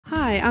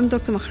Hi, I'm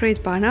Dr.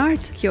 Margreet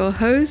Barnard, your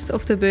host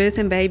of the Birth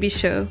and Baby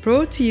Show,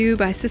 brought to you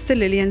by Sister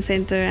Lillian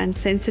Center and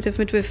Sensitive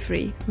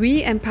Midwifery.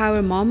 We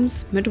empower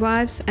moms,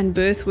 midwives, and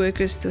birth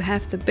workers to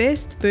have the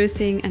best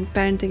birthing and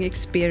parenting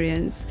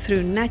experience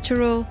through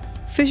natural,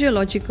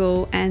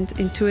 physiological, and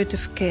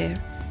intuitive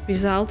care,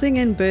 resulting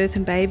in birth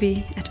and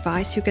baby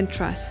advice you can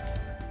trust.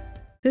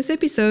 This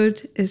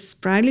episode is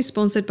proudly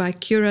sponsored by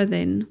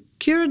Curaden.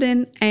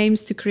 Curaden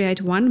aims to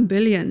create 1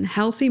 billion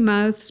healthy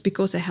mouths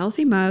because a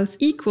healthy mouth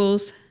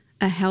equals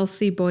a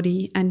healthy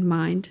body and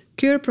mind.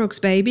 Curaprox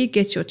Baby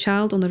gets your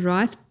child on the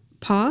right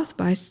path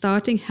by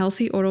starting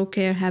healthy oral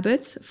care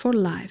habits for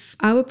life.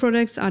 Our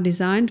products are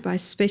designed by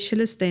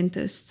specialist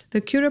dentists.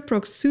 The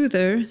Curaprox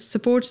Soother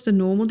supports the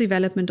normal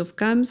development of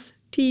gums,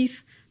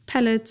 teeth,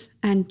 palate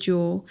and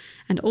jaw,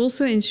 and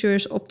also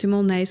ensures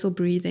optimal nasal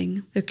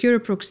breathing. The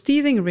Curaprox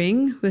Teething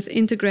Ring with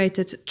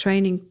integrated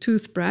training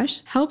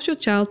toothbrush helps your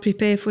child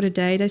prepare for the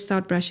day they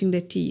start brushing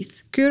their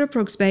teeth.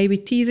 Curaprox Baby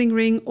Teething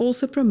Ring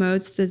also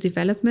promotes the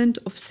development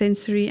of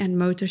sensory and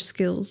motor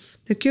skills.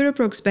 The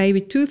Curaprox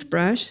Baby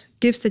Toothbrush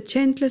gives the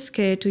gentlest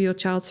care to your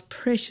child's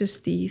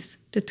precious teeth.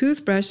 The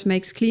toothbrush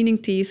makes cleaning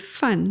teeth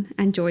fun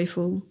and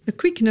joyful. A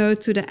quick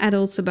note to the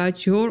adults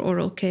about your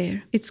oral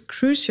care. It's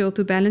crucial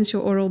to balance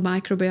your oral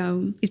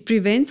microbiome. It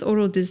prevents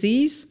oral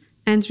disease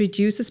and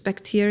reduces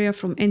bacteria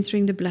from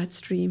entering the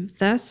bloodstream,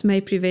 thus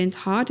may prevent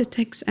heart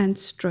attacks and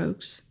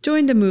strokes.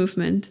 Join the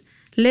movement.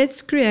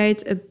 Let's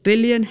create 1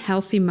 billion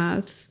healthy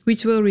mouths,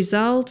 which will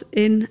result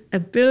in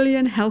 1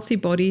 billion healthy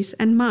bodies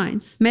and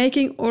minds,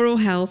 making oral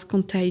health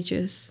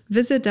contagious.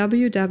 Visit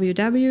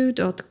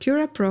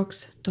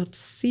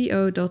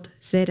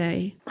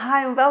www.curaprox.co.za.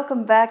 Hi and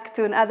welcome back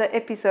to another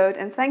episode,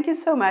 and thank you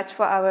so much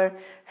for our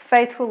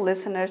faithful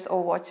listeners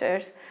or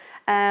watchers.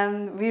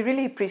 We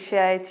really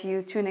appreciate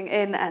you tuning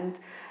in and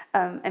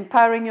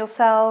empowering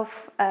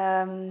yourself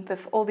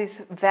with all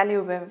this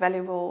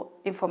valuable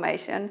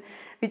information.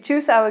 We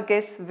choose our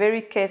guests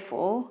very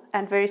careful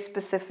and very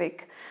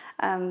specific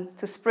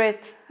to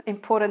spread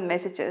important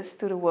messages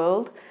to the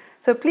world.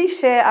 So please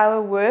share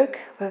our work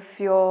with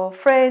your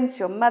friends,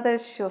 your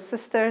mothers, your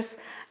sisters,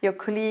 your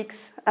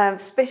colleagues,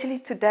 especially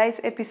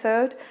today's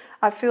episode.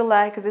 I feel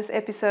like this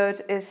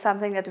episode is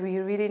something that we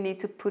really need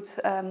to put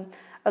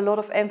a lot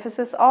of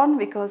emphasis on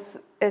because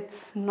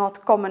it's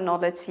not common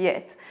knowledge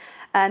yet.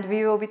 And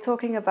we will be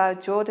talking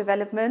about jaw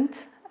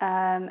development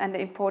and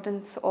the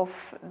importance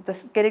of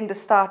getting the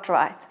start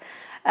right.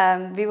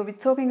 We will be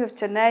talking with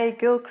Janae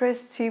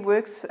Gilchrist. She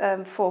works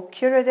for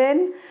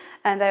Curaden,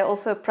 and they're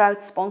also a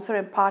proud sponsor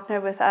and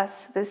partner with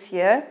us this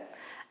year.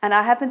 And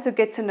I happen to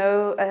get to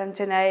know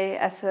Janae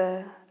as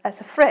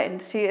a friend.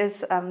 She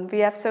is. We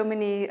have so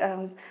many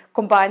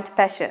combined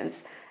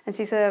passions, and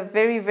she's a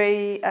very,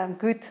 very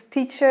good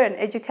teacher and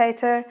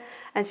educator.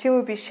 And she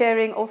will be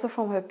sharing also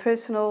from her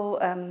personal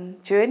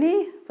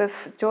journey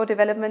with jaw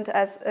development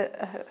as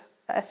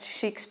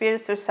she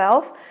experienced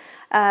herself,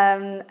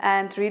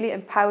 and really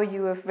empower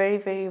you with very,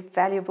 very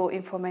valuable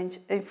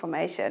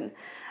information.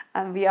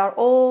 We are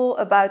all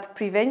about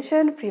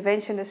prevention.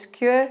 Prevention is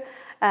cure.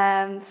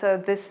 So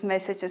this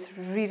message is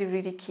really,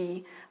 really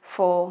key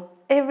for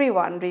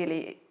everyone,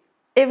 really.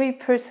 Every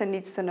person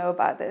needs to know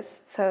about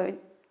this. So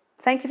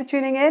thank you for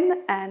tuning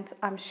in, and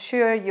I'm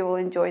sure you will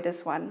enjoy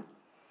this one.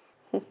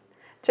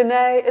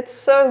 Janae, it's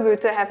so good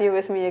to have you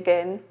with me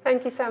again.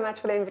 Thank you so much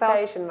for the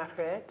invitation,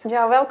 Margreet.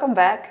 Yeah, welcome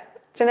back.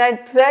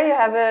 Janae, today you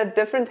have a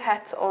different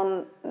hat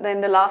on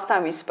than the last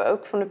time we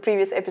spoke from the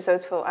previous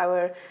episodes for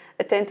our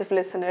attentive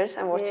listeners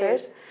and watchers.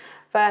 Yes.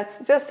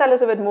 But just tell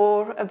us a bit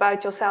more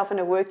about yourself and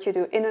the work you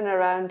do in and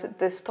around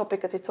this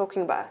topic that you're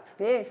talking about.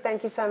 Yes,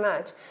 thank you so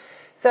much.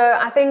 So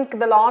I think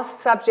the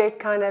last subject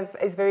kind of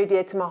is very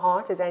dear to my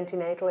heart, is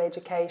antenatal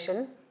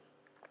education.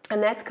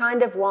 And that's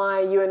kind of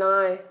why you and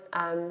I,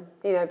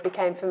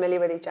 became familiar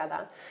with each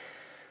other.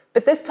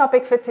 But this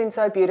topic fits in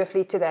so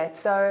beautifully to that.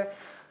 So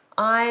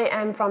I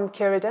am from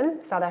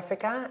Curaden, South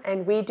Africa,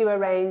 and we do a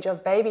range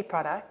of baby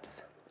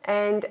products.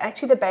 And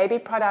actually the baby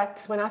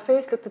products, when I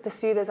first looked at the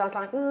soothers, I was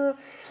like,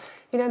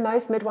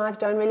 most midwives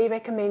don't really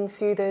recommend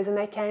soothers and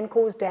they can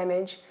cause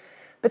damage.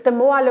 But the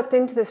more I looked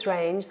into this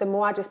range, the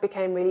more I just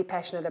became really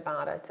passionate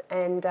about it.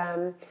 And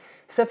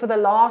so for the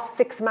last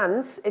 6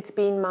 months, it's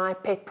been my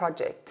pet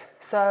project.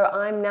 So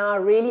I'm now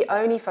really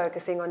only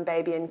focusing on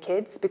baby and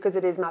kids because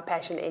it is my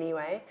passion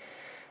anyway.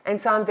 And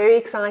so I'm very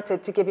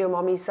excited to give your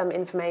mommy some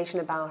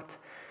information about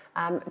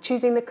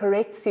choosing the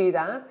correct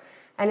soother.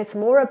 And it's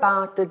more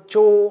about the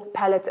jaw,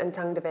 palate and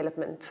tongue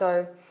development.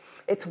 So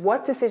it's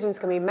what decisions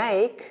can we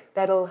make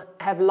that'll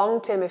have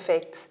long-term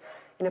effects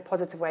in a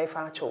positive way for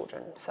our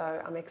children. So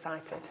I'm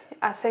excited.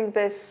 I think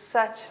there's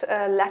such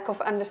a lack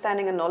of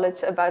understanding and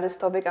knowledge about this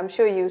topic. I'm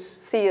sure you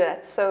see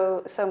that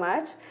so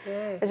much.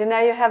 Yes. But now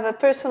you have a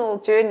personal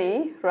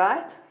journey,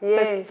 right?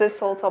 Yes. With this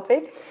whole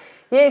topic.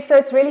 Yeah, so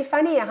it's really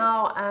funny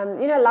how,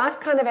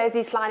 life kind of has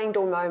these sliding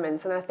door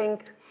moments. And I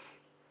think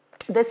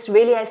this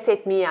really has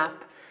set me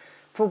up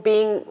for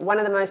being one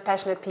of the most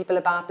passionate people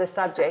about this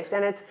subject.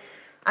 And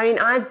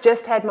I've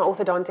just had my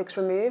orthodontics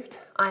removed.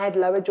 I had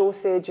lower jaw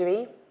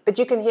surgery. But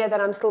you can hear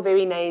that I'm still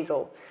very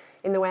nasal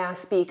in the way I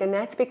speak, and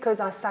that's because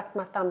I sucked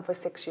my thumb for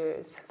 6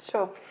 years.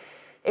 Sure.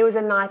 It was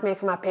a nightmare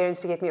for my parents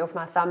to get me off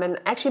my thumb, and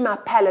actually my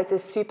palate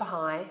is super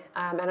high,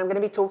 and I'm going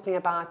to be talking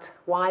about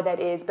why that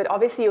is, but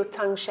obviously your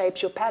tongue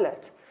shapes your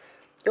palate.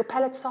 Your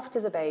palate's soft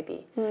as a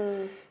baby.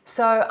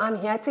 So I'm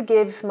here to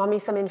give mommy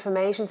some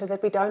information so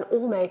that we don't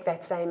all make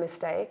that same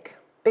mistake,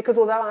 because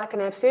although I can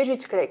have surgery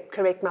to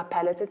correct my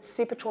palate, it's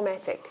super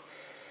traumatic.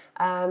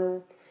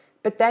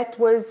 But that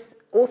was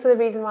also the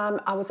reason why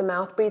I was a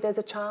mouth breather as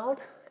a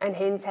child, and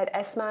hence had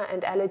asthma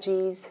and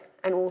allergies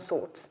and all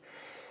sorts.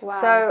 Wow.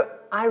 So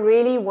I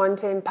really want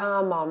to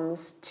empower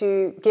moms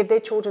to give their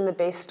children the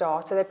best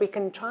start so that we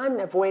can try and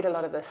avoid a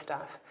lot of this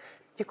stuff.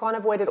 You can't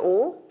avoid it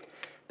all,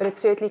 but it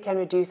certainly can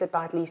reduce it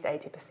by at least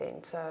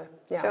 80%. So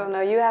yeah. Sure.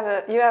 No, you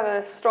have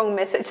a strong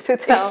message to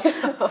tell.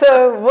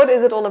 So what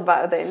is it all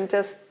about then?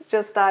 Just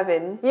dive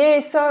in. Yeah.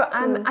 So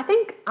I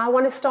think I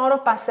want to start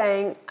off by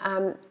saying,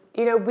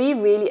 we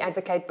really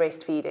advocate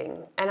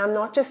breastfeeding, and I'm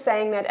not just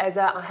saying that as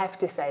I have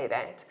to say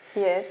that.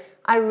 Yes.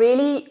 I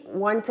really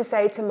want to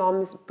say to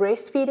moms,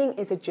 breastfeeding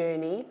is a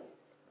journey.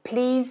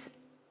 Please,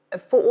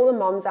 for all the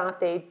moms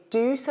out there,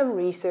 do some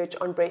research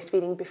on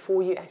breastfeeding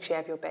before you actually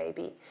have your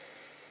baby.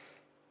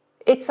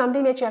 It's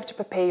something that you have to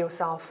prepare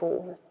yourself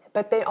for,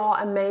 but there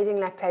are amazing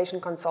lactation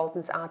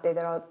consultants out there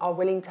that are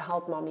willing to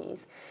help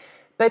mommies.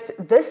 But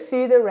this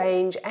Soother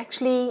range,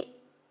 actually,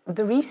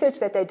 the research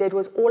that they did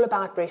was all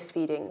about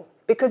breastfeeding,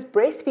 because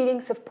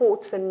breastfeeding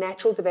supports the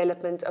natural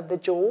development of the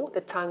jaw,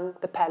 the tongue,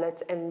 the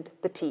palate, and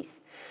the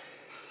teeth.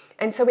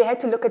 And so we had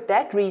to look at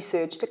that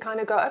research to kind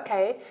of go,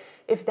 okay,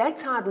 if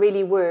that's how it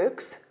really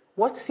works,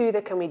 what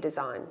soother can we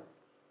design?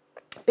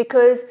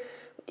 Because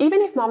even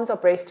if moms are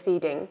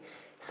breastfeeding,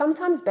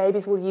 sometimes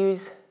babies will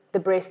use the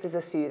breast as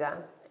a soother.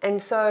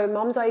 And so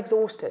moms are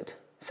exhausted.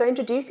 So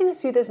introducing a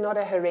soother is not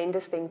a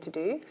horrendous thing to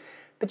do,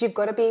 but you've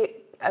got to be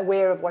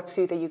aware of what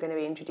soother you're going to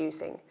be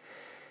introducing.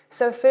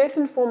 So first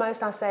and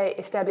foremost, I say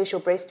establish your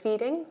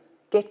breastfeeding,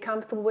 get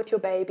comfortable with your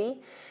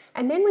baby,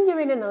 and then when you're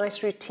in a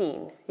nice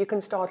routine, you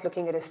can start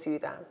looking at a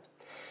soother.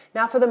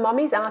 Now for the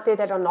mommies out there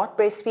that are not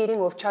breastfeeding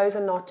or have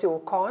chosen not to or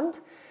can't,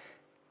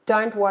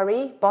 don't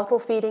worry, bottle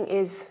feeding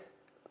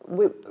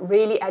we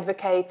really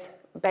advocate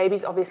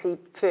babies obviously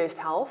first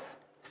health,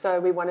 so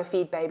we want to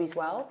feed babies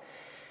well,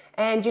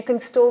 and you can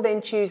still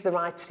then choose the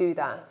right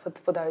soother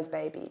for those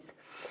babies.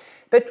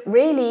 But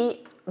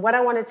really, what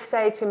I wanted to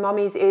say to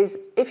mommies is,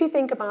 if you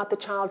think about the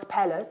child's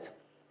palate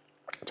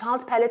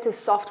is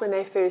soft when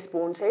they're first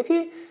born. So if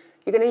you're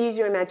going to use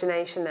your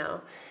imagination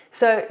now.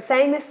 So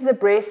saying this is a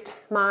breast,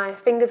 my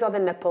fingers are the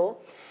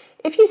nipple.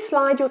 If you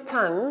slide your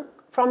tongue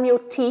from your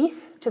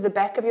teeth to the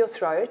back of your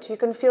throat, you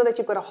can feel that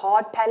you've got a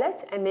hard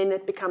palate and then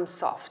it becomes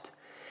soft.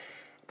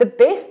 The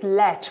best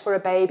latch for a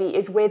baby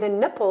is where the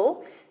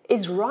nipple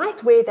is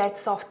right where that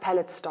soft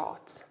palate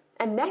starts.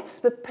 And that's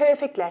the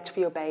perfect latch for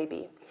your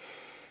baby.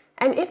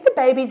 And if the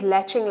baby's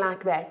latching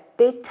like that,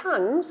 their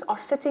tongues are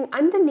sitting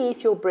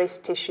underneath your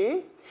breast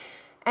tissue,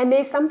 and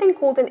there's something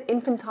called an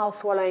infantile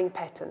swallowing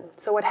pattern.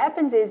 So what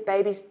happens is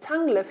baby's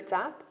tongue lifts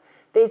up,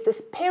 there's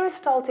this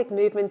peristaltic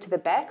movement to the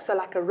back, so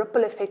like a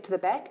ripple effect to the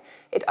back,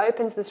 it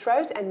opens the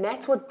throat, and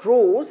that's what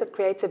it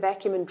creates a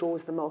vacuum and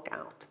draws the milk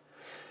out.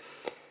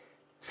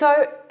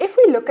 So if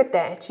we look at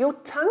that, your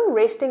tongue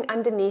resting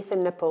underneath the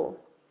nipple,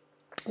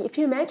 if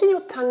you imagine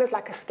your tongue is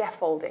like a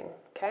scaffolding,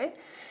 okay?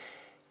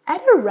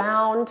 At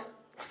around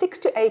 6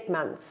 to 8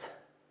 months,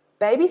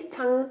 baby's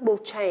tongue will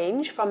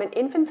change from an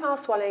infantile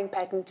swallowing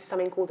pattern to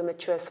something called a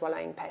mature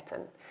swallowing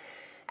pattern.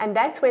 And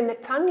that's when the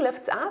tongue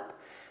lifts up,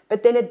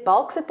 but then it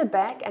bulks at the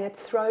back and it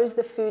throws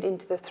the food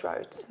into the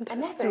throat.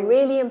 And that's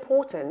really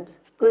important,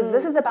 because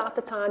this is about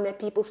the time that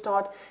people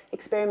start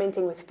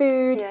experimenting with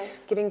food,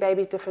 giving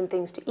babies different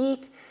things to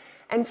eat.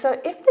 And so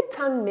if the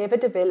tongue never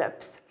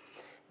develops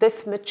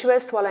this mature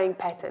swallowing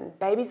pattern,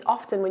 babies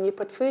often, when you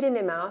put food in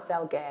their mouth,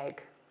 they'll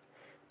gag,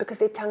 because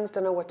their tongues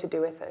don't know what to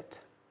do with it.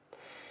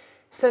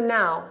 So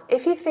now,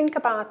 if you think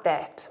about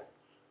that,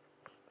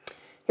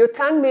 your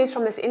tongue moves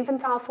from this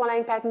infantile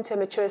swallowing pattern to a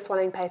mature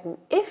swallowing pattern.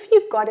 If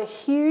you've got a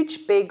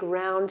huge, big,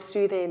 round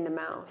soother in the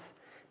mouth,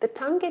 the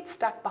tongue gets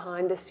stuck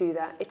behind the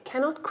soother. It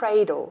cannot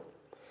cradle.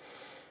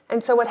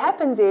 And so what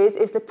happens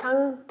is the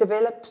tongue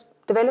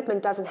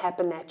development doesn't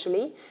happen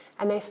naturally,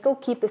 and they still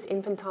keep this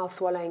infantile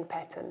swallowing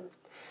pattern.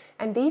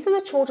 And these are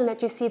the children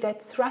that you see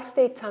that thrust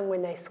their tongue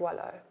when they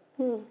swallow.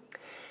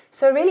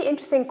 So a really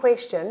interesting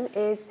question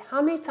is,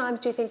 how many times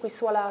do you think we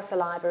swallow our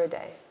saliva a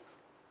day?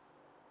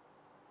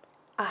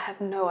 I have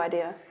no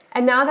idea.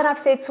 And now that I've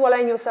said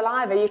swallowing your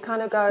saliva, you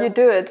kind of go... You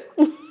do it.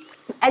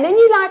 And then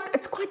you're like,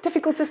 it's quite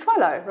difficult to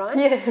swallow, right?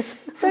 Yes.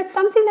 So it's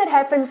something that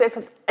happens,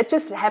 it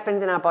just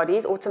happens in our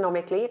bodies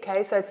autonomically,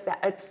 okay? So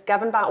it's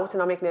governed by our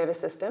autonomic nervous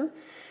system.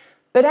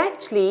 But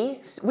actually,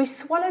 we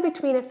swallow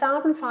between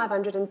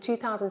 1,500 and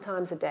 2,000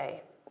 times a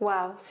day.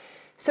 Wow.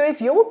 So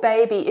if your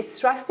baby is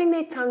thrusting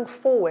their tongue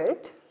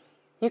forward,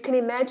 you can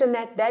imagine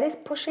that is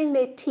pushing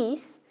their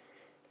teeth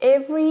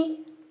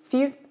every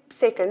few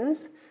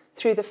seconds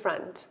through the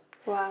front.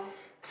 Wow.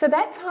 So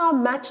that's how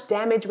much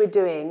damage we're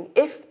doing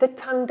if the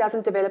tongue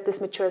doesn't develop this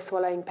mature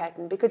swallowing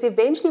pattern, because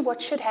eventually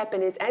what should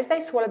happen is as they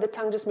swallow, the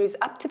tongue just moves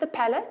up to the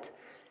palate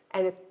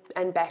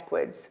and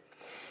backwards.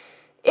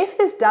 If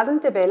this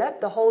doesn't develop,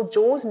 the whole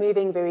jaw's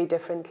moving very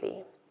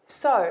differently.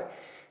 So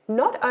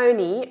not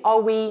only are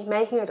we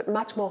making it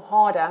much more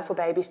harder for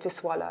babies to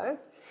swallow,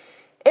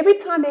 every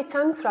time their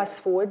tongue thrusts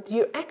forward,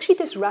 you're actually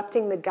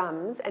disrupting the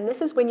gums, and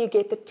this is when you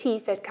get the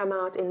teeth that come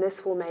out in this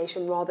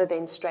formation rather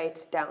than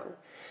straight down.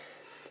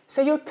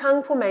 So your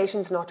tongue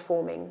formation is not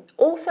forming.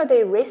 Also,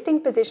 their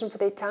resting position for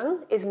their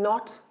tongue is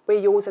not where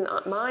yours and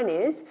mine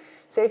is.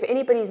 So if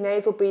anybody's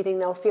nasal breathing,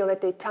 they'll feel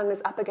that their tongue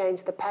is up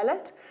against the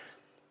palate.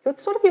 Your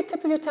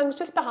tip of your tongue is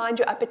just behind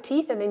your upper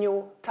teeth, and then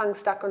your tongue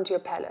stuck onto your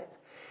palate.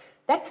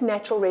 That's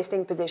natural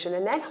resting position,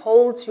 and that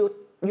holds your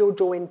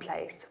jaw in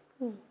place.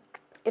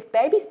 If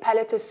baby's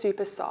palate is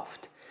super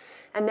soft,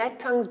 and that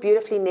tongue's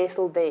beautifully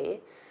nestled there,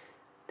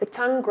 the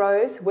tongue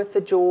grows with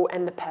the jaw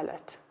and the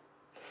palate.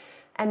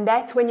 And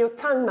that's when your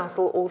tongue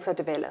muscle also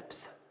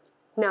develops.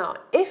 Now,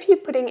 if you're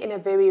putting in a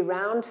very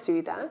round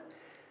soother,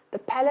 the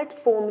palate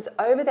forms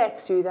over that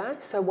soother.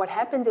 So what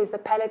happens is the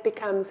palate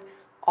becomes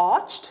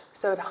arched,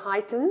 so it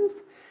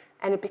heightens,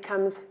 and it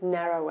becomes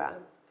narrower.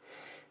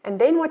 And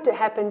then what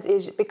happens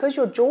is, because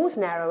your jaw's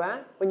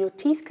narrower, when your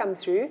teeth come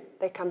through,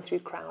 they come through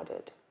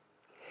crowded.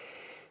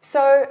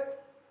 So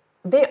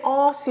there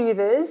are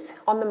soothers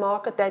on the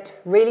market that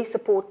really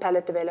support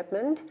palate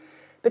development,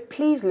 but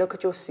please look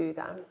at your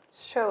soother.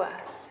 Show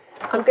us.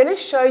 I'm going to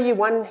show you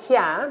one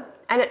here,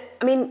 and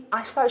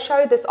I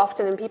show this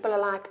often, and people are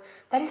like,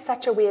 that is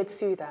such a weird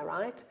soother,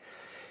 right?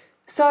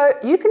 So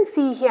you can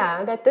see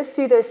here that this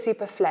soother is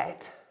super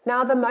flat.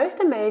 Now, the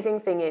most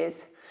amazing thing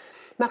is,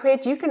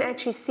 Margriet, you can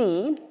actually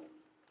see,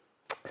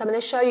 so I'm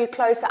going to show you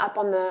closer up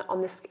on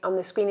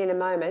the screen in a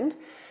moment,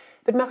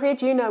 but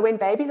Margriet, you know, when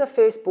babies are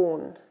first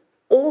born,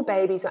 all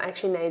babies are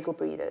actually nasal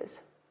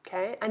breathers.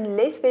 Okay?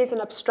 Unless there's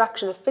an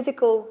obstruction, a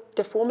physical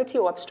deformity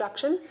or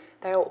obstruction,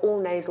 they are all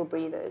nasal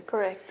breathers.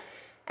 Correct.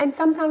 And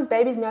sometimes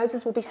babies'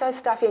 noses will be so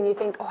stuffy and you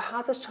think, oh,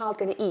 how's this child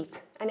going to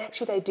eat? And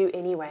actually they do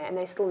anyway, and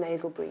they still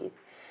nasal breathe.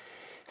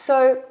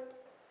 So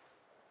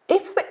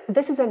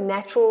this is a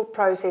natural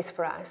process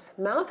for us.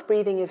 Mouth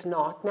breathing is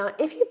not. Now,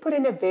 if you put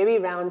in a very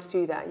round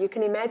soother, you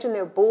can imagine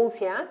there are balls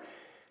here.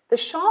 The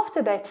shaft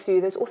of that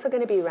soother is also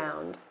going to be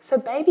round. So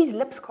babies'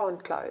 lips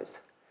can't close.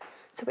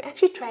 So we're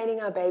actually training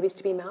our babies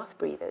to be mouth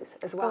breathers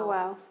as well. Oh,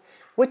 wow.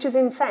 Which is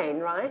insane,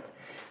 right?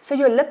 So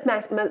your lip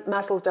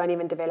muscles don't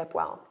even develop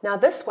well. Now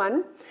this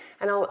one,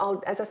 and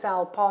as I say,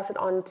 I'll pass it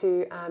on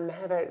to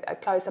have a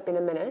close-up in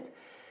a minute.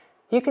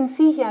 You can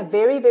see here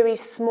very, very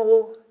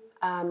small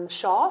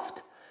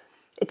shaft.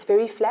 It's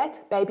very flat.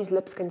 Baby's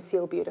lips can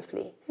seal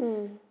beautifully.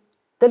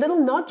 The little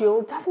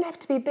nodule doesn't have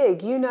to be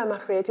big. You know,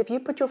 Margriet, if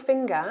you put your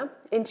finger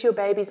into your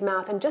baby's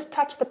mouth and just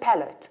touch the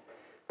palate,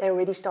 they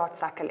already start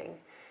suckling.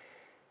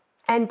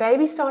 And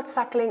babies start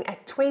suckling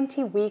at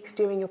 20 weeks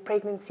during your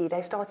pregnancy.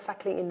 They start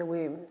suckling in the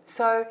womb.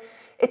 So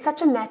it's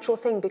such a natural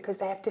thing because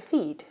they have to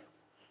feed.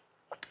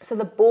 So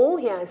the ball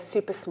here is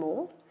super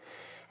small.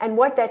 And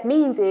what that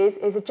means is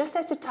it just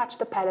has to touch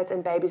the palate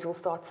and babies will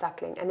start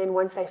suckling. And then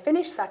once they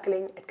finish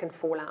suckling, it can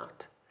fall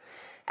out.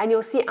 And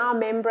you'll see our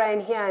membrane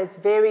here is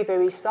very,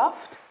 very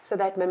soft. So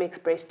that mimics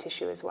breast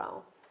tissue as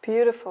well.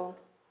 Beautiful.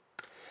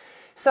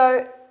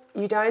 So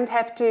you don't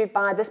have to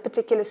buy this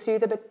particular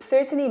soother, but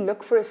certainly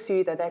look for a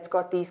soother that's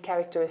got these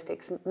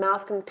characteristics.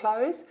 Mouth can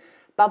close,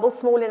 bubble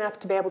small enough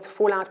to be able to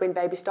fall out when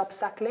baby stops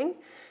suckling,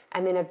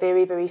 and then a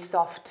very, very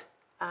soft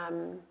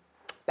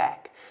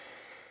back.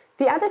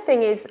 The other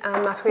thing is,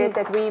 Margriet,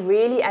 that we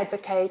really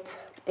advocate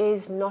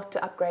is not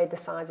to upgrade the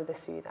size of the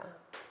soother,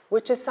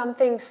 which is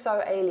something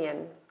so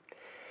alien.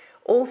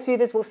 All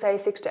soothers will say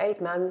 6 to 8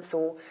 months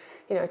or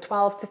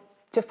 12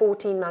 to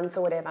 14 months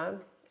or whatever,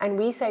 and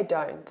we say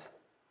don't.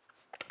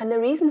 And the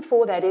reason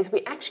for that is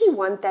we actually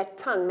want that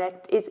tongue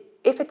that is,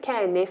 if it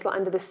can, nestle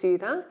under the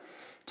soother,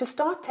 to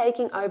start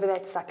taking over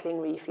that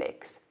suckling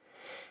reflex.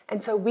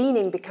 And so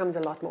weaning becomes a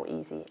lot more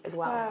easy as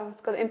well. Wow,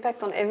 it's got an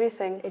impact on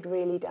everything. It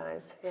really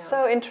does. Yeah.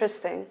 So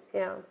interesting.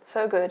 Yeah.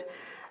 So good.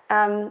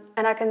 And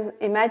I can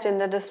imagine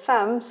that the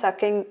thumb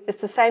sucking is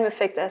the same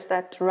effect as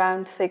that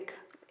round, thick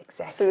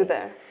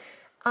soother.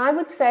 I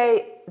would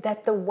say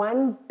that the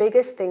one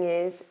biggest thing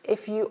is,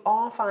 if you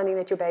are finding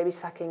that your baby's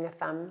sucking a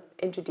thumb,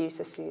 introduce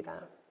a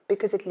soother.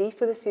 Because at least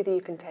with a soother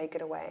you can take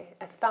it away.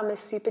 A thumb is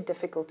super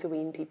difficult to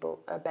wean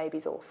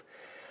babies off.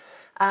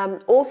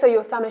 Also,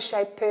 your thumb is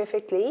shaped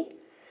perfectly,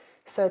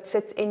 so it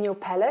sits in your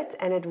palate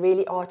and it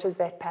really arches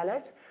that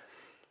palate.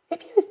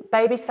 If you use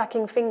baby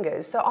sucking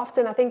fingers, so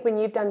often I think when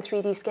you've done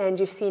 3D scans,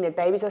 you've seen it.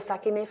 Babies are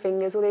sucking their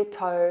fingers or their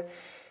toe.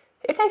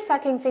 If they're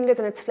sucking fingers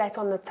and it's flat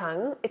on the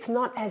tongue, it's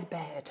not as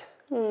bad.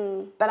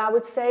 But I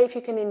would say if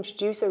you can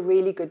introduce a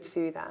really good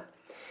soother.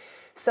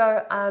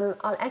 So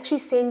I'll actually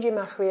send you,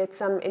 Margriet,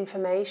 some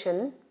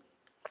information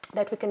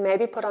that we can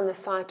maybe put on the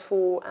site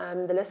for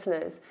the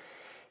listeners.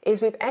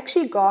 Is we've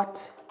actually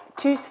got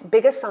 2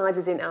 bigger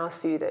sizes in our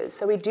soothers.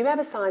 So we do have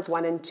a size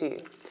 1 and 2.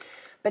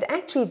 But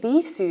actually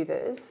these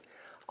soothers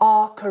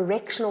are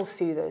correctional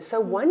soothers. So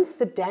once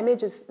the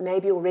damage is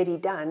maybe already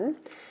done,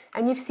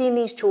 and you've seen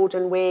these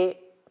children where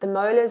the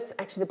molars,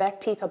 actually the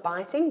back teeth are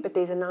biting, but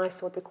there's a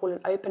nice, what we call an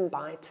open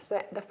bite, so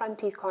that the front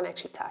teeth can't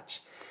actually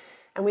touch.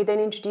 And we then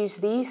introduce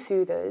these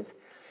soothers,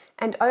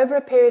 and over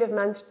a period of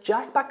months,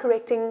 just by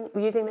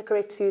using the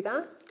correct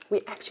soother,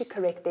 we actually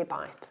correct their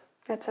bite.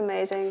 That's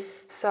amazing.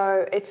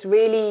 So it's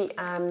really,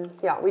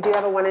 we do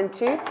have a 1 and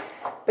 2,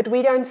 but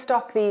we don't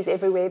stock these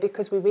everywhere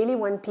because we really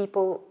want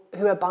people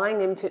who are buying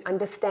them to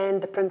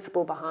understand the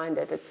principle behind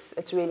it.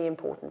 It's really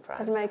important for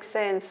us. It makes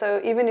sense. So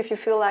even if you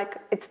feel like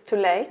it's too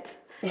late,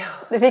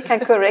 we can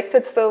correct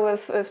it still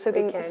with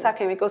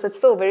sucking, because it's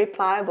still very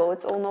pliable.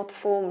 It's all not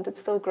formed. It's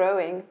still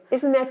growing.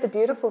 Isn't that the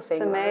beautiful thing?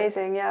 It's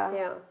amazing, right?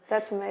 yeah.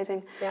 That's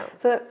amazing. Yeah.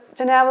 So,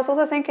 Janae, I was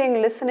also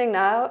thinking, listening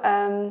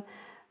now,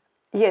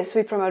 yes,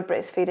 we promote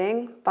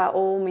breastfeeding by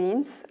all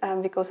means,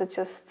 because it's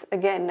just,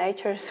 again,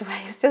 nature's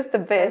way is just the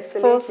best.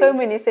 Absolutely. For so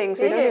many things.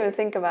 We don't even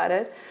think about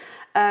it.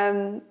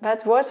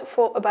 But what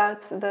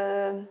about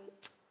the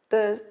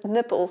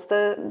nipples,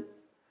 the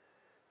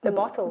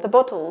bottles. The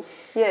bottles,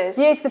 yes.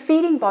 Yes, the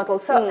feeding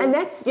bottles. So, and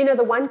that's,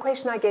 the one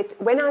question I get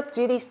when I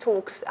do these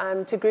talks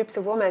to groups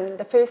of women,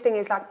 the first thing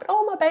is like, but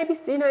my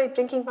baby's,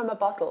 drinking from a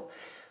bottle.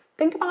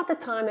 Think about the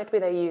time that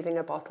they're using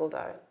a bottle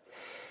though.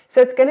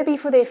 So it's going to be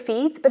for their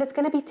feeds, but it's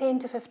going to be 10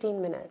 to 15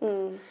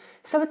 minutes.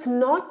 So it's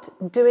not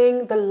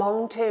doing the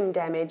long-term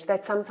damage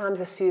that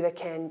sometimes a soother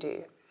can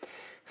do.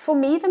 For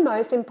me, the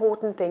most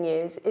important thing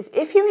is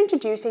if you're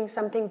introducing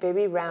something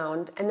very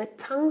round and the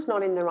tongue's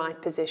not in the right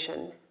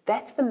position,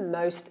 that's the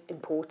most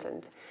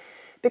important.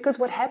 Because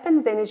what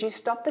happens then is you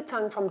stop the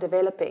tongue from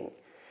developing.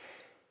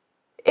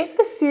 If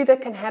the soother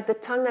can have the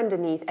tongue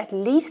underneath, at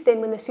least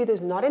then when the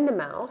soother's not in the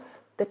mouth,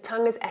 the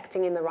tongue is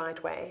acting in the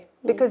right way.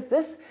 Because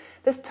this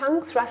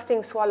tongue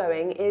thrusting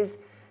swallowing is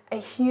a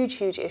huge,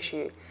 huge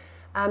issue.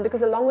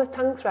 Because along with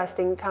tongue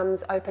thrusting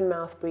comes open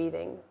mouth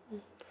breathing.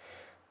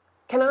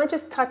 Can I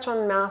just touch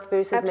on mouth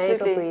versus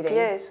nasal breathing?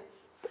 Yes.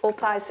 All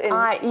ties in.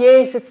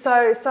 Yes, it's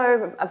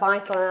so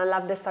vital, and I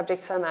love this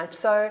subject so much.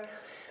 So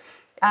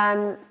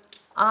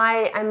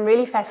I am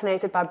really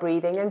fascinated by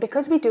breathing, and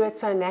because we do it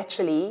so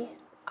naturally,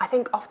 I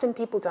think often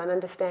people don't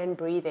understand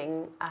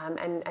breathing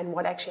and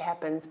what actually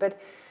happens. But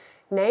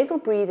nasal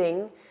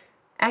breathing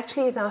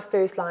actually is our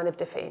first line of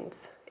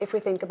defense, if we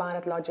think about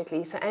it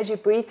logically. So as you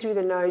breathe through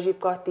the nose, you've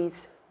got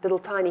these little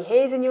tiny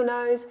hairs in your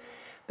nose,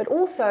 but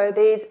also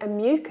there's a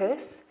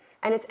mucus,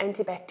 and it's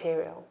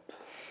antibacterial.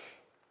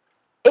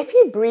 If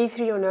you breathe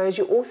through your nose,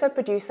 you also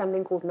produce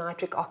something called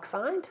nitric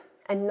oxide,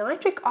 and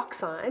nitric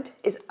oxide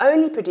is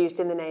only produced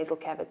in the nasal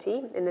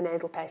cavity, in the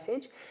nasal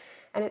passage,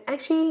 and it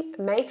actually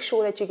makes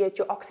sure that you get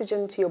your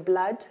oxygen to your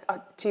blood,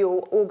 to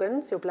your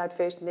organs, your blood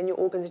first, and then your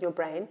organs in your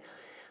brain.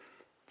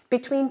 It's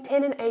between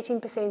 10 and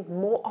 18%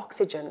 more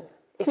oxygen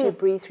if you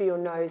breathe through your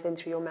nose than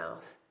through your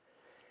mouth.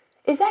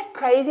 Is that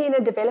crazy? In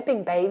a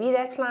developing baby,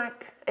 that's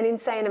like an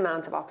insane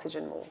amount of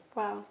oxygen more.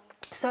 Wow.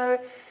 So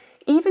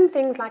even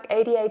things like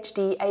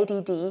ADHD,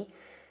 ADD,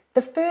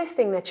 the first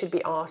thing that should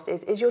be asked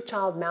is your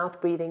child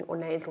mouth breathing or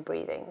nasal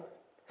breathing?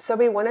 So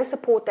we want to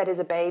support that as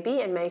a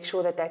baby and make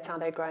sure that that's how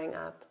they're growing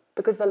up.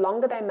 Because the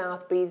longer they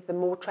mouth breathe, the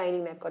more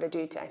training they've got to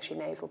do to actually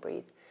nasal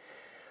breathe.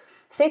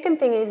 Second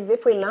thing is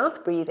if we're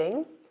mouth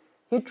breathing,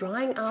 you're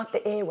drying out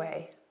the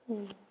airway.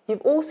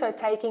 You've also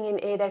taking in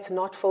air that's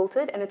not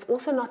filtered, and it's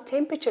also not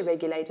temperature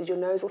regulated. Your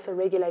nose also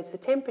regulates the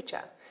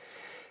temperature.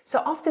 So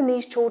often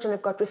these children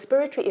have got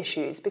respiratory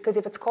issues because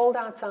if it's cold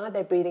outside,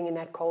 they're breathing in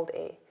that cold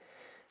air.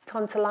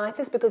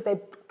 Tonsillitis because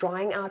they're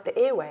drying out the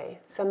airway.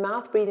 So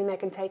mouth breathing, they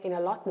can take in a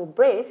lot more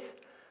breath,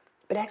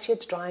 but actually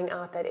it's drying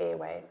out that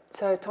airway.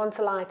 So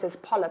tonsillitis,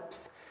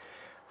 polyps.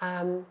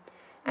 And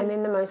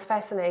then the most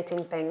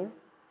fascinating thing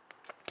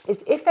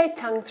is if they're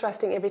tongue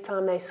thrusting every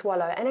time they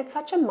swallow, and it's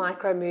such a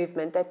micro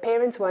movement that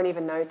parents won't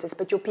even notice,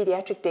 but your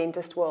pediatric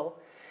dentist will.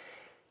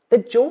 The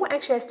jaw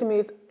actually has to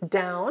move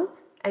down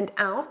and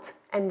out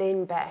and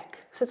then back.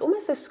 So it's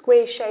almost a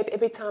square shape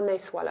every time they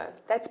swallow.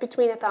 That's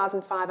between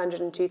 1,500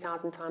 and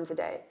 2,000 times a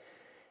day.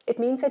 It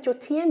means that your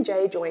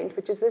TMJ joint,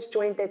 which is this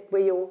joint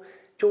where your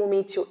jaw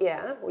meets your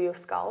ear or your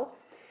skull,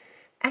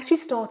 actually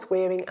starts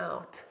wearing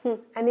out.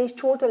 And these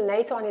children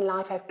later on in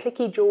life have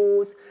clicky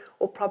jaws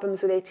or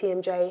problems with their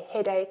TMJ,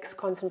 headaches,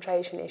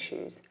 concentration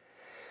issues.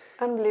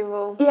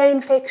 Unbelievable. Ear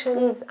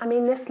infections. I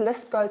mean, this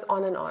list goes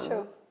on and on.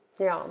 Sure.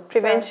 Yeah.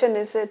 Prevention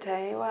is it,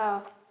 hey?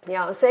 Wow.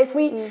 Yeah, so if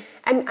we,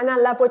 and I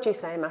love what you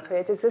say,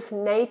 Margaret, is this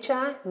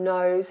nature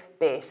knows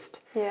best.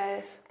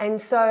 Yes. And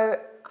so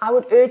I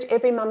would urge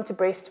every mum to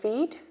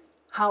breastfeed.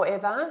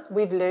 However,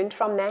 we've learned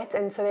from that,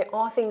 and so there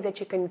are things that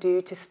you can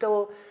do to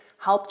still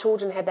help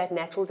children have that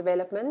natural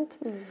development.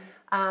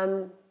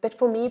 But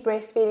for me,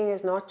 breastfeeding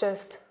is not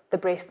just the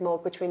breast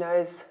milk, which we know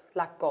is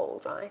like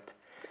gold, right?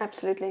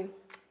 Absolutely.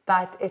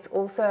 But it's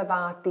also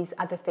about these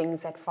other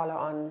things that follow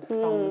on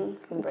from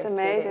It's breastfeeding.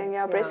 amazing.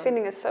 Yeah,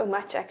 breastfeeding is so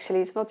much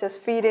actually. It's not just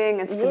feeding,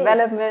 it's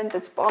development,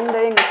 it's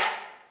bonding, it's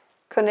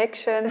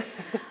connection.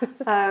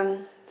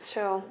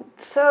 Sure.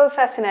 It's so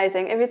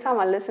fascinating. Every time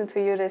I listen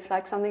to you, there's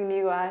like something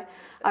new I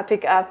I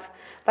pick up.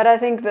 But I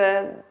think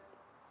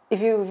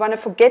if you want to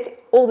forget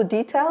all the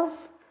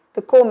details,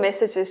 the core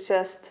message is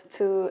just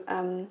to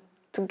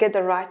get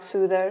the right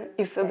soother.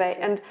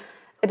 And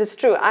it is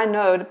true. I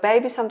know the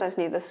babies sometimes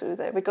need the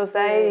soother because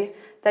they're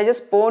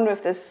just born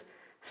with this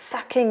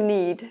sucking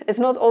need. It's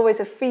not always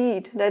a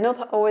feed. They're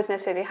not always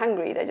necessarily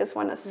hungry. They just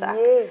want to suck.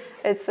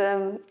 Yes.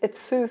 It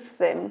soothes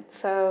them.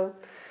 So.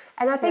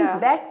 And I think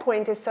that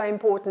point is so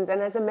important.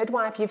 And as a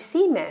midwife, you've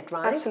seen that,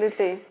 right?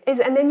 Absolutely.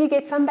 And then you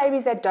get some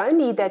babies that don't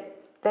need that.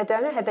 They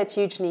don't have that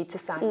huge need to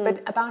suck.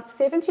 But about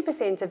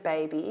 70% of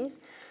babies,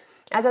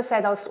 as I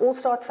said, they'll all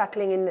start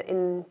suckling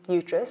in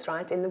uterus,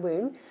 right, in the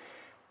womb,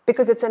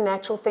 because it's a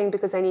natural thing,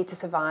 because they need to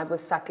survive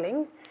with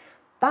suckling.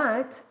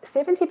 But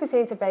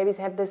 70% of babies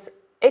have this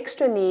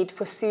extra need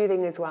for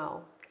soothing as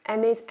well.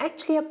 And there's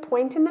actually a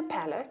point in the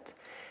palate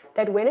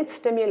that when it's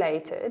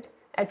stimulated,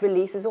 it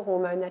releases a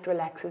hormone that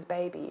relaxes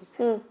babies.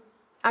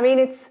 I mean,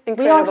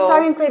 we are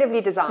so incredibly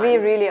designed. We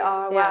really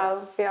are.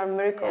 Wow, we are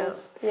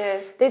miracles. Yeah.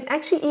 Yes. There's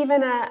actually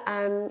even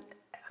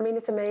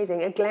it's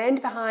amazing, a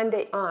gland behind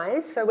the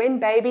eyes. So when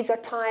babies are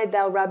tired,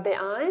 they'll rub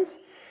their eyes.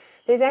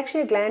 There's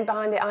actually a gland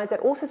behind the eyes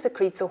that also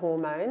secretes a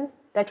hormone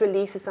that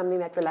releases something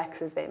that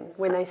relaxes them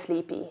when they're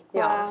sleepy.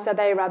 Yeah. Wow. So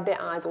they rub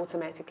their eyes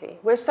automatically.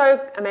 We're so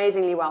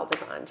amazingly well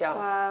designed. Yeah.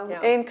 Wow.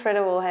 Yeah.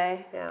 Incredible,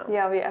 hey?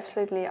 Yeah, we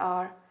absolutely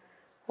are.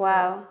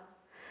 Wow.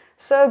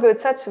 So good.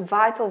 Such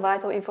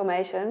vital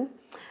information.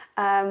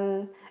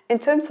 In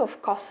terms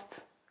of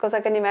cost, because I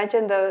can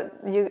imagine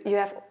you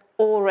have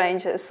all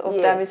ranges of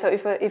them. So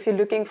if you're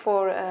looking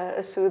for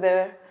a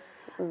soother,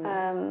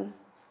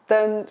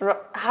 then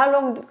how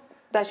long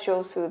does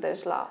your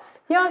soothers last?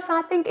 Yeah, so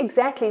I think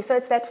exactly. So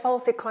it's that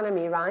false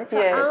economy, right?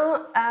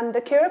 So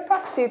the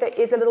Curaprox soother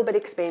is a little bit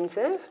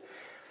expensive.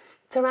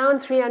 It's around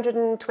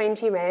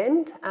 320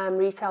 Rand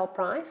retail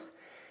price.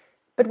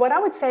 But what I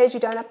would say is you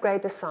don't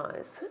upgrade the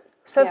size.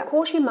 So of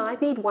course you might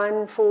need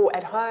one for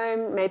at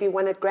home, maybe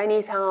one at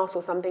granny's house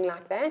or something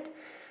like that.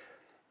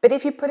 But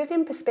if you put it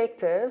in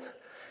perspective,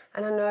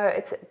 and I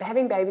know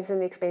having babies is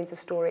an expensive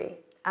story,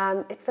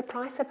 it's the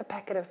price of a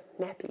packet of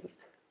nappies.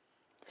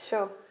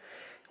 Sure.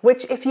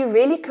 Which if you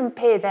really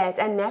compare that,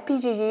 and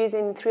nappies you use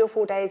in 3 or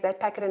 4 days, that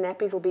packet of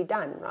nappies will be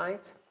done,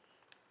 right?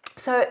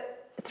 So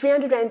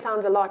 300 Rand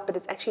sounds a lot, but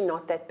it's actually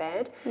not that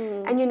bad.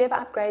 And you never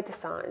upgrade the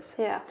size.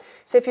 Yeah.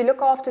 So if you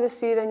look after the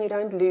soother and you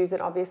don't lose it,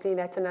 obviously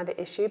that's another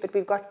issue, but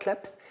we've got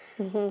clips,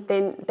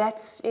 then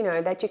that's,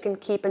 that you can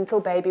keep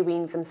until baby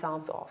weans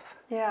themselves off.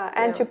 Yeah,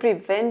 and to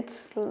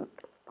prevent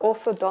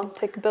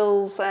orthodontic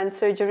bills and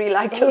surgery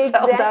like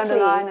yourself down the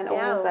line and all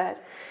of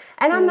that.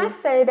 And I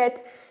must say that,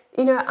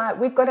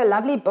 we've got a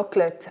lovely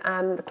booklet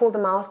called The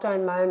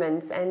Milestone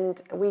Moments,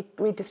 and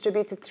we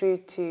distribute it through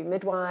to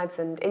midwives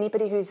and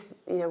anybody who's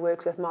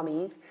works with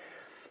mommies.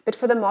 But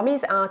for the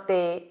mommies out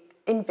there,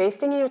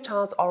 investing in your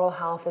child's oral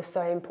health is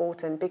so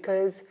important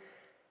because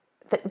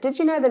did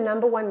you know the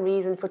number one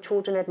reason for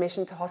children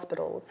admission to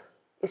hospitals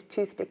is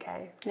tooth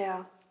decay?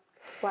 Yeah.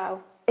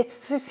 Wow. It's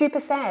super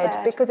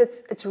sad because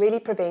it's really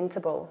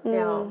preventable.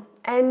 Yeah.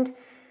 And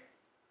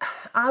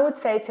I would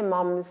say to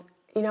moms,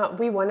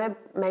 we want to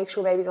make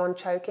sure babies aren't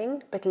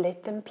choking, but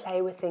let them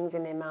play with things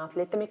in their mouth.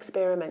 Let them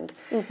experiment.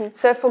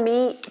 So for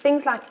me,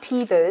 things like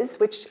teethers,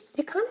 which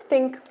you kind of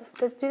think,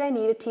 do they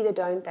need a teether,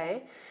 don't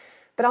they?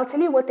 But I'll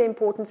tell you what the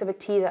importance of a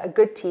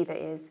good teether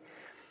is.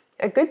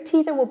 A good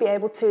teether will be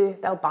able to,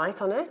 they'll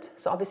bite on it.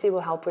 So obviously it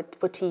will help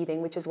for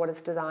teething, which is what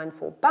it's designed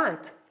for.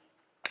 But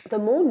the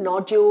more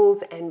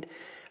nodules and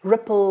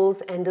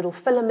ripples and little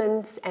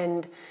filaments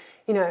and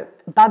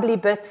bubbly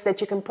bits that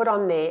you can put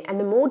on there, and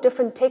the more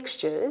different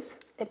textures,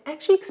 it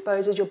actually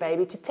exposes your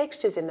baby to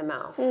textures in the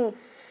mouth.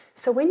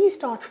 So when you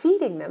start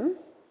feeding them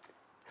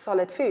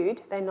solid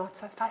food, they're not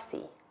so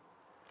fussy.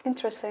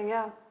 Interesting,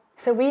 yeah.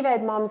 So we've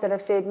had moms that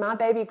have said, my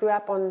baby grew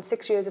up on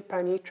 6 years of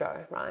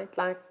Pronutro, right?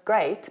 Like,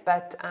 great,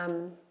 but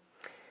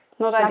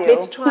not ideal.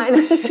 Let's try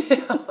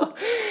and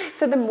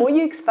so the more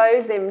you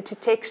expose them to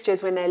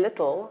textures when they're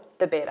little,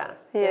 the better.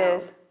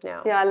 Yes.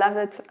 Yeah, I love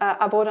that.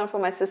 I bought one for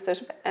my sister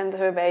and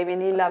her baby,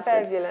 and he loves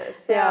it.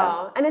 Fabulous.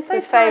 Yeah. And it's so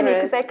tiny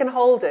because they can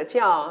hold it.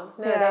 Yeah.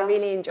 They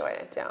really enjoy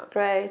it. Yeah.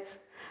 Great.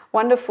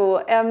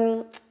 Wonderful.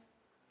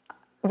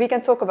 We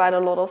can talk about a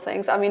lot of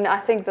things. I mean, I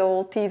think the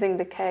whole teething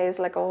decay is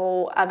like a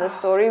whole other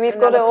story. We've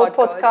got a whole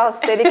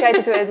podcast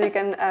dedicated to it. We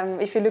can,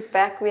 if you look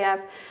back, we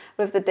have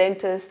with the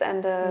dentist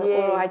and the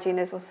oral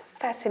hygienist was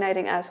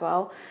fascinating as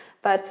well.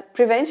 But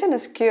prevention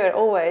is cure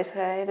always.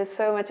 Right? There's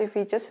so much if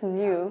we just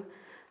knew.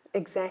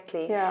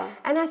 Exactly. Yeah.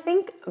 And I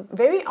think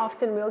very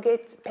often we'll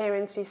get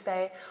parents who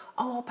say,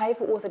 oh, I'll pay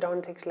for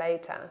orthodontics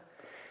later.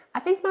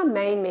 I think my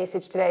main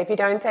message today, if you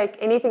don't take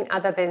anything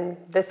other than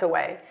this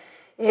away,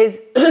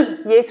 is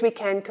yes, we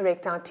can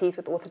correct our teeth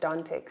with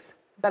orthodontics,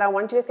 but I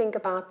want you to think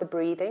about the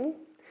breathing,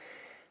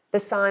 the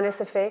sinus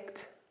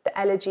effect, the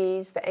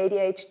allergies, the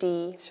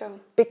ADHD. Sure.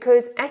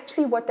 Because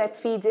actually what that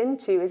feeds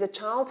into is a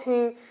child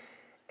who,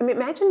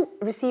 imagine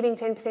receiving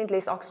 10%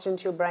 less oxygen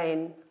to your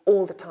brain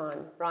all the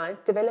time,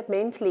 right?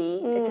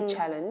 Developmentally, it's a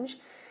challenge.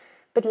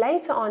 But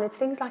later on, it's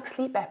things like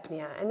sleep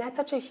apnea, and that's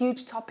such a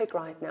huge topic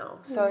right now.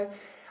 So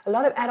a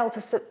lot of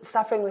adults are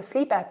suffering with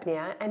sleep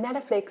apnea, and that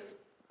affects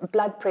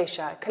blood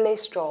pressure,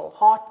 cholesterol,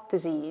 heart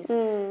disease.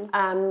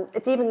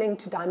 It's even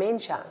linked to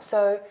dementia.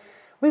 So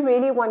we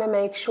really want to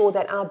make sure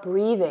that our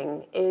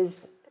breathing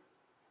is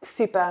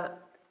super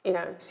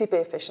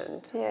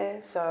efficient.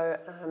 Yes. So,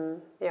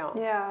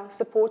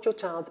 support your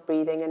child's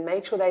breathing and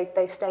make sure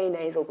they stay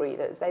nasal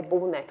breathers. They're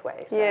born that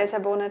way. So. Yes, they're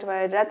born that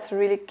way. That's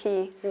really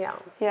key. Yeah.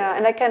 Yeah,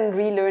 and they can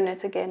relearn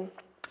it again.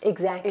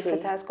 Exactly. If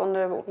it has gone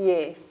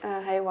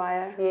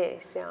haywire.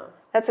 Yes, yeah.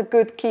 That's a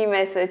good key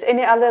message.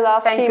 Any other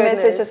last key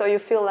messages, or you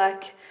feel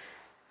like?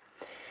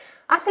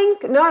 I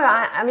think, no,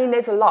 I mean,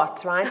 there's a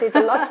lot, right? There's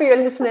a lot for your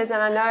listeners, and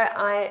I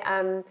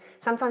know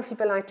sometimes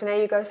people are like,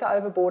 Janae, you go so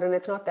overboard and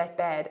it's not that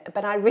bad.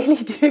 But I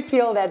really do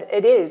feel that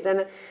it is,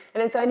 and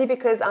it's only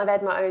because I've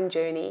had my own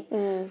journey.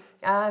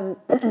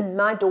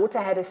 My daughter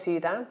had a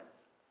soother,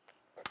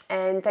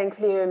 and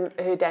thankfully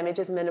her damage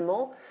is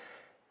minimal.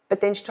 But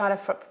then she tried to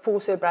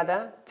force her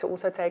brother to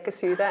also take a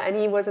soother, and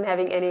he wasn't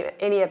having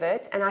any of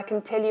it. And I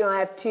can tell you I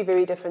have two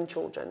very different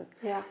children.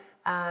 Yeah.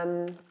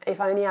 If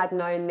only I'd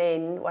known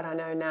then what I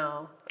know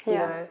now. You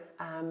know,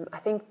 I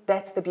think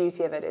that's the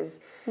beauty of it is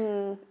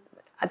the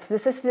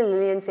Sister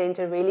Lillian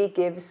Centre really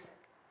gives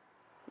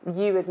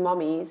you as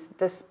mommies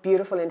this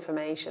beautiful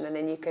information, and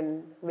then you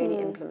can really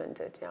implement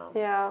it.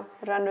 Yeah,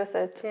 run with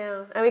it.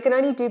 Yeah, and we can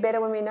only do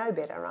better when we know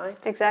better, right?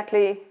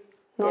 Exactly.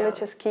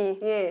 Knowledge is key.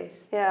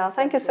 Yes. Yeah. Exactly.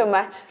 Thank you so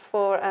much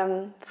for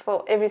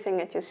everything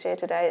that you shared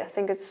today. I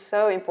think it's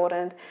so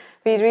important.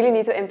 We really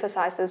need to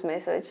emphasize this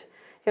message.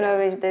 You know,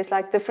 there's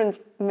like different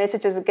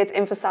messages that get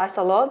emphasized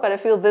a lot, but I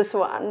feel this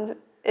one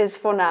is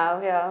for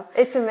now. Yeah.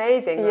 It's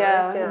amazing.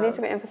 Yeah. Right? It needs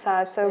to be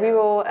emphasized. So we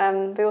will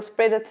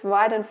spread it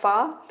wide and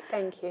far.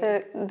 Thank you.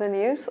 The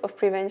news of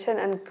prevention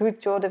and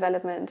good jaw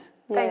development.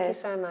 Thank you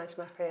so much,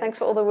 my friend. Thanks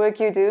for all the work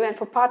you do and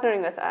for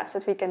partnering with us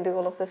that we can do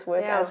all of this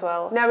work as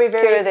well. No, we're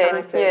very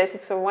excited. Yes,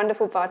 it's a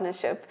wonderful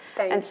partnership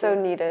and so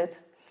needed.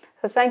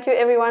 So thank you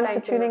everyone for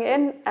tuning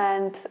in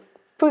and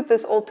put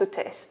this all to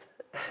test.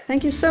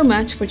 Thank you so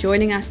much for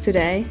joining us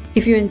today.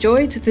 If you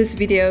enjoyed this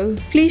video,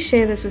 please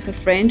share this with a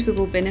friend who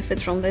will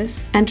benefit from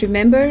this. And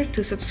remember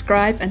to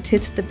subscribe and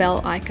hit the bell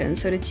icon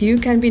so that you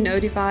can be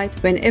notified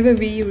whenever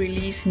we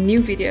release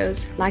new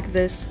videos like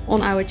this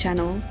on our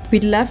channel.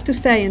 We'd love to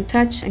stay in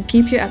touch and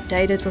keep you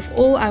updated with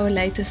all our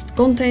latest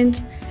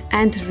content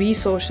and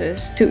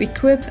resources to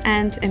equip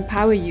and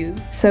empower you.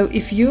 So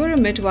if you're a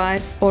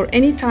midwife or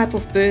any type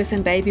of birth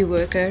and baby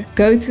worker,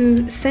 go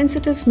to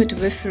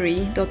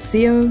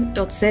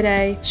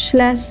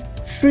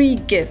sensitivemidwifery.co.za/free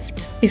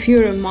gift. If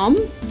you're a mom,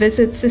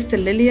 visit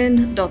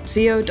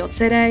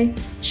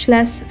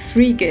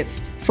sisterlillian.co.za/free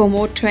gift for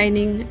more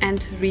training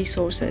and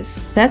resources.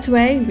 That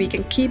way we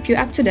can keep you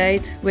up to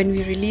date when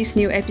we release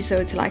new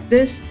episodes like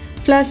this,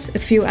 plus a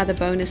few other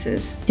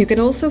bonuses. You can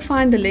also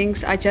find the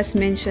links I just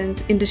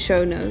mentioned in the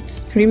show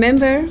notes.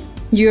 Remember,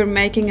 you're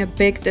making a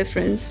big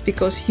difference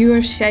because you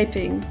are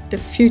shaping the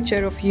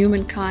future of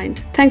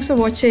humankind. Thanks for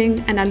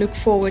watching, and I look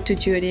forward to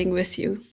journeying with you.